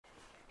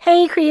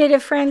Hey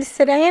creative friends,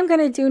 today I'm going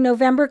to do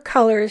November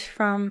colors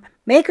from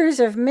Makers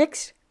of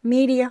Mixed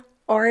Media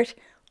Art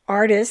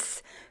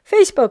Artists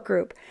Facebook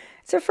group.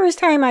 It's the first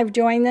time I've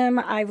joined them.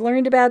 I've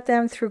learned about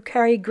them through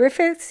Carrie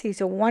Griffiths. He's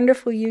a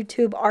wonderful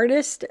YouTube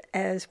artist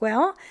as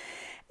well.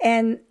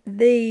 And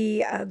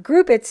the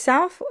group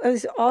itself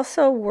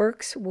also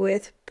works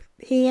with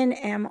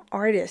P&M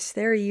Artists,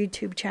 their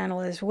YouTube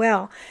channel as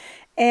well.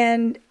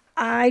 And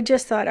I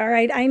just thought, all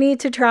right, I need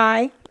to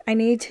try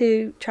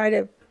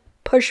to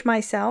push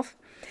myself.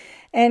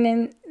 And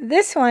in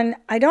this one,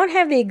 I don't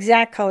have the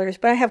exact colors,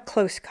 but I have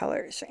close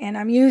colors. And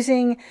I'm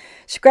using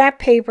scrap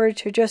paper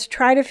to just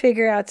try to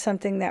figure out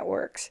something that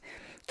works.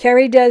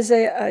 Carrie does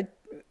a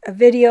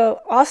video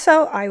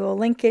also. I will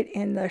link it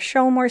in the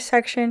show more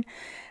section.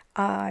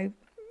 I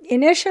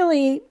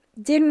initially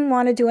didn't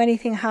want to do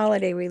anything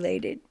holiday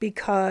related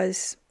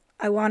because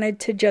I wanted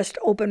to just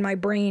open my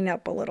brain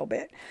up a little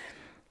bit.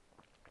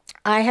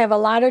 I have a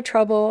lot of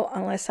trouble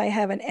unless I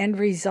have an end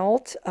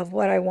result of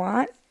what I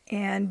want.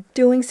 And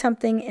doing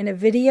something in a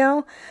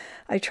video,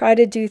 I try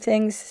to do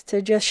things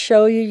to just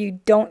show you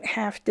you don't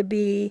have to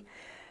be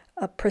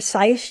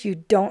precise. You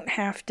don't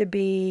have to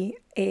be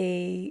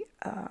a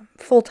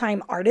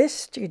full-time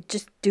artist. You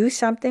just do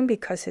something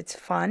because it's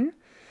fun.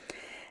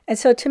 And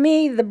so to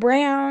me, the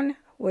brown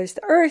was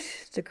the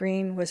earth, the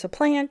green was a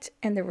plant,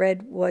 and the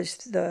red was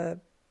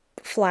the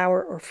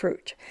flower or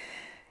fruit.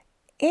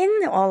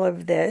 In all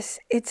of this,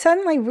 it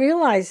suddenly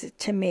realized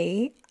to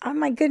me, oh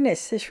my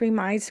goodness, this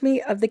reminds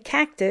me of the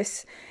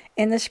cactus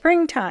in the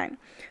springtime.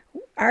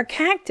 Our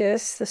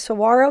cactus, the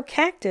saguaro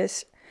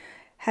cactus,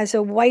 has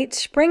a white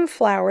spring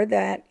flower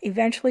that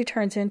eventually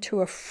turns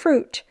into a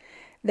fruit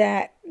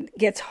that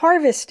gets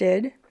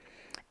harvested.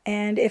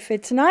 And if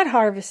it's not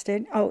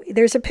harvested, oh,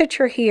 there's a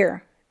picture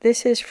here.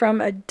 This is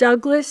from a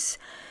Douglas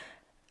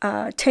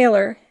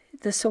Taylor,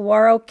 the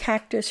saguaro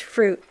cactus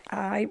fruit.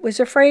 I was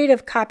afraid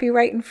of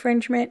copyright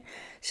infringement,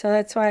 so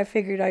that's why I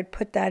figured I'd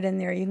put that in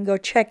there. You can go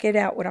check it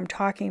out, what I'm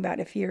talking about,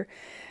 if you're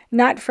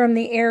not from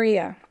the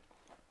area.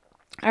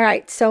 All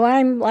right, so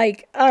I'm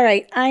like, all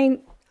right, I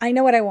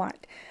know what I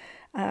want.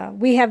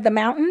 We have the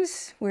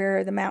mountains,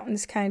 where the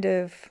mountains kind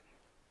of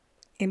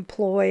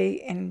employ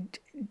and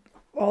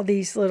all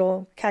these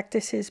little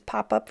cactuses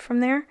pop up from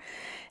there.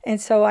 And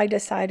so I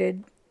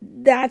decided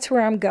that's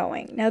where I'm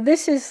going. Now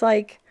this is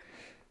like,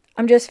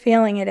 I'm just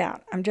feeling it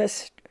out. I'm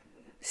just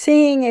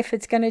seeing if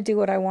it's going to do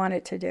what I want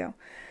it to do.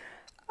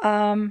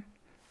 I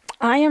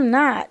am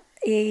not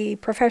a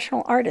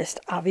professional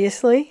artist,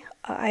 obviously.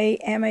 I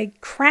am a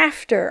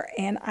crafter,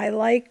 and I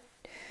like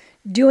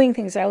doing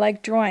things. I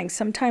like drawing.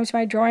 Sometimes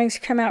my drawings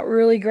come out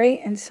really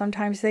great, and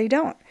sometimes they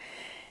don't.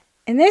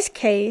 In this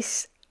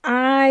case,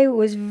 I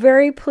was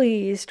very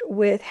pleased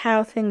with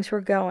how things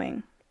were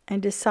going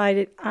and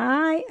decided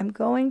I'm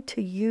going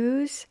to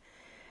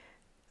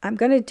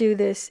do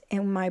this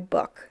in my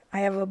book. I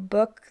have a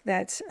book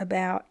that's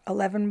about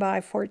 11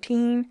 by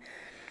 14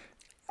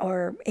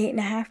 or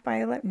 8.5 by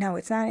 11. No,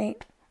 it's not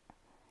 8.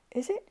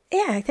 Is it?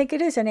 Yeah, I think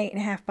it is an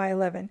 8.5 by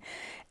 11.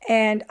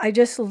 And I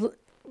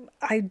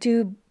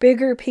do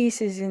bigger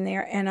pieces in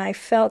there, and I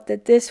felt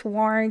that this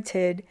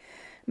warranted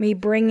me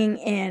bringing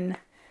in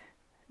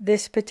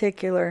this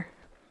particular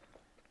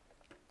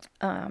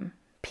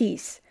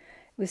piece.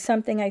 It was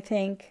something I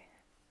think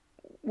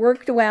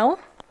worked well.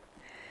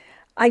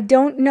 I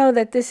don't know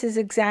that this is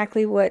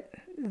exactly what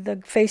the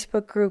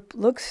Facebook group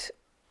looks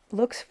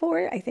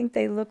for. I think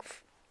they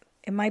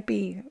it might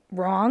be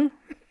wrong.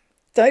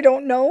 I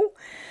don't know.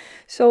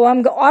 So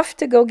I'm off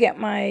to go get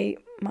my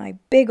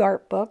big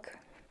art book,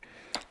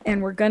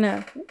 and we're going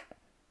to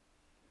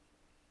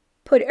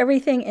put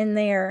everything in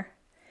there,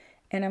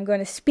 and I'm going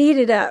to speed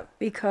it up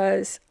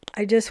because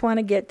I just want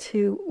to get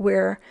to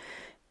where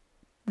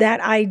that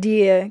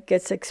idea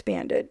gets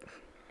expanded.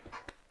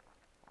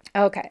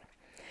 Okay.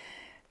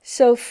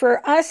 So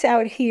for us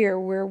out here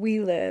where we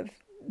live,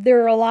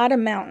 there are a lot of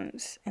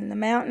mountains. And the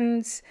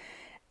mountains,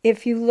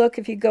 if you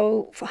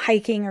go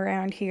hiking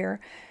around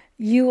here,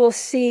 you will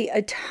see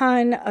a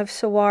ton of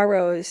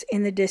saguaros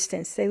in the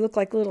distance. They look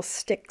like little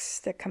sticks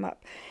that come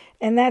up.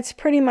 And that's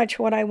pretty much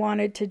what I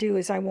wanted to do,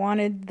 is I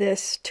wanted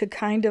this to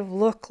kind of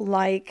look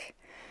like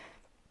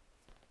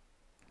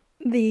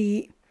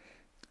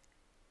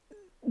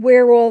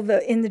where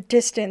in the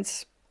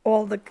distance,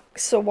 all the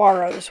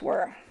saguaros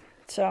were.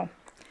 So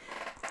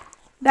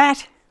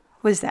that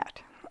was that.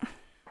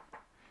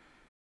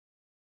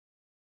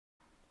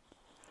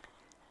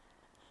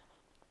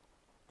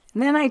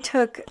 And then I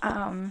took,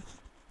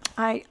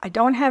 I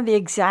don't have the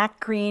exact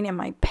green in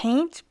my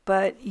paint,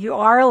 but you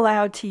are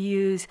allowed to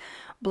use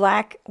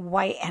black,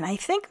 white, and I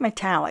think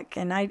metallic.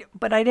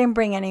 But I didn't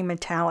bring any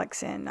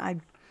metallics in.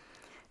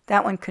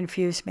 That one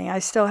confused me. I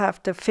still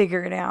have to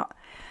figure it out.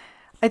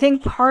 I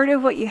think part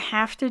of what you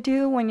have to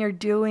do when you're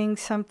doing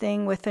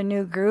something with a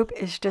new group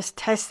is just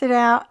test it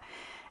out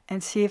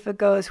and see if it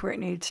goes where it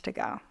needs to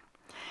go.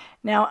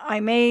 Now,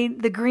 I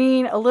made the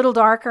green a little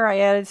darker. I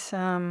added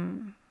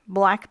some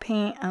black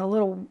paint and a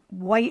little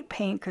white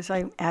paint because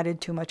I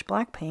added too much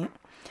black paint.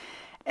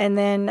 And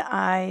then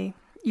I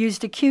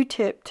used a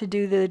Q-tip to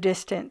do the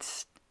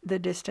distance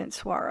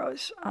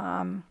swirls.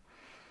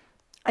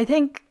 I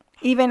think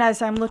even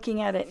as I'm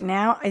looking at it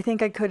now, I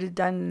think I could have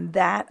done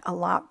that a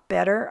lot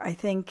better. I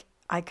think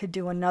I could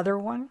do another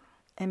one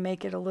and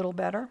make it a little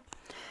better.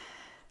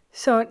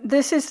 So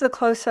this is the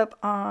close-up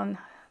on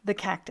the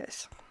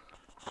cactus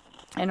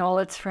and all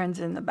its friends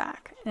in the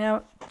back.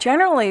 Now,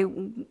 generally,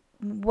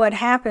 what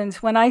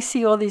happens when I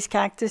see all these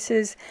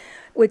cactuses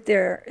with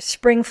their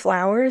spring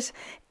flowers,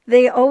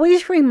 they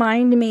always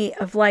remind me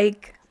of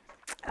like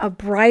a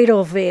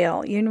bridal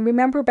veil. You know,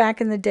 remember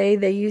back in the day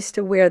they used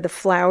to wear the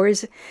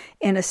flowers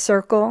in a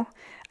circle?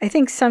 I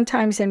think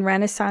sometimes in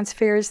Renaissance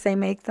fairs they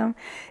make them.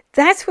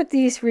 That's what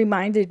these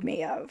reminded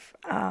me of,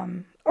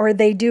 or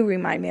they do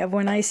remind me of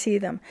when I see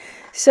them.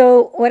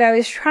 So what I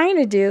was trying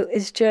to do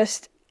is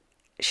just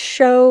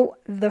show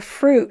the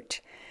fruit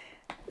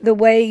the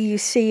way you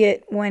see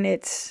it when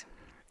it's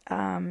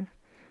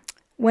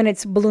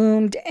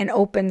bloomed and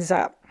opens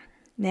up.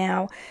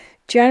 Now,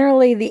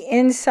 generally the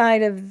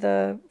inside of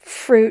the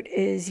fruit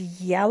is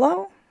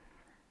yellow,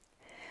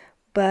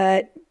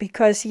 but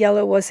because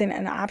yellow wasn't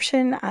an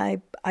option, I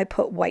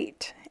put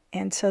white.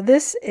 And so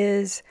this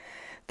is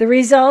the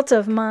result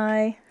of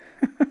my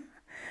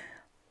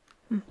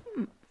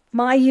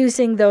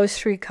using those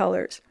three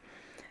colors.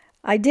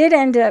 I did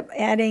end up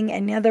adding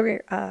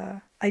another,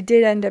 I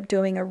did end up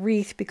doing a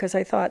wreath because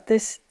I thought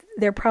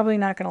they're probably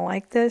not going to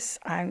like this.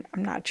 I'm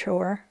not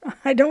sure.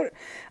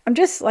 I'm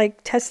just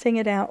like testing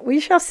it out. We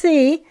shall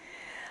see.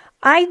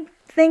 I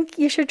think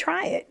you should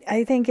try it.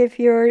 I think if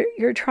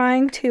you're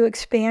trying to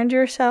expand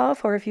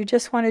yourself, or if you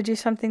just want to do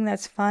something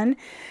that's fun,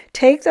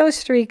 take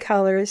those three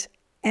colors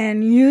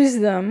and use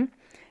them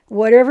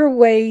whatever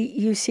way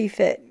you see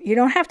fit. You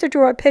don't have to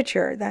draw a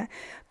picture.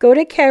 Go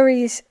to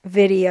Kerry's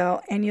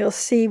video and you'll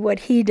see what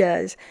he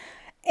does.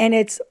 And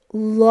it's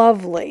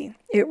lovely.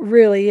 It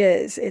really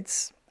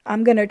is.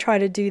 I'm going to try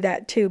to do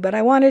that too. But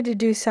I wanted to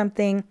do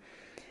something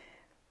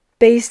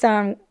based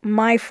on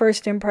my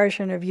first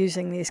impression of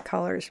using these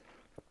colors.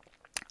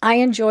 I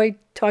enjoyed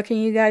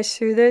talking you guys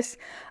through this.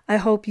 I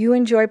hope you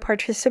enjoy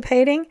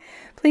participating.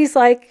 Please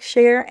like,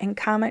 share, and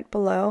comment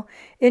below.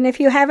 And if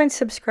you haven't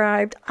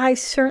subscribed, I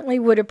certainly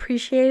would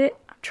appreciate it.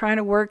 I'm trying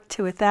to work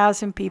to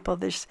 1,000 people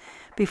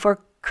before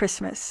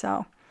Christmas.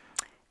 So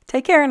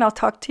take care, and I'll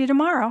talk to you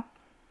tomorrow.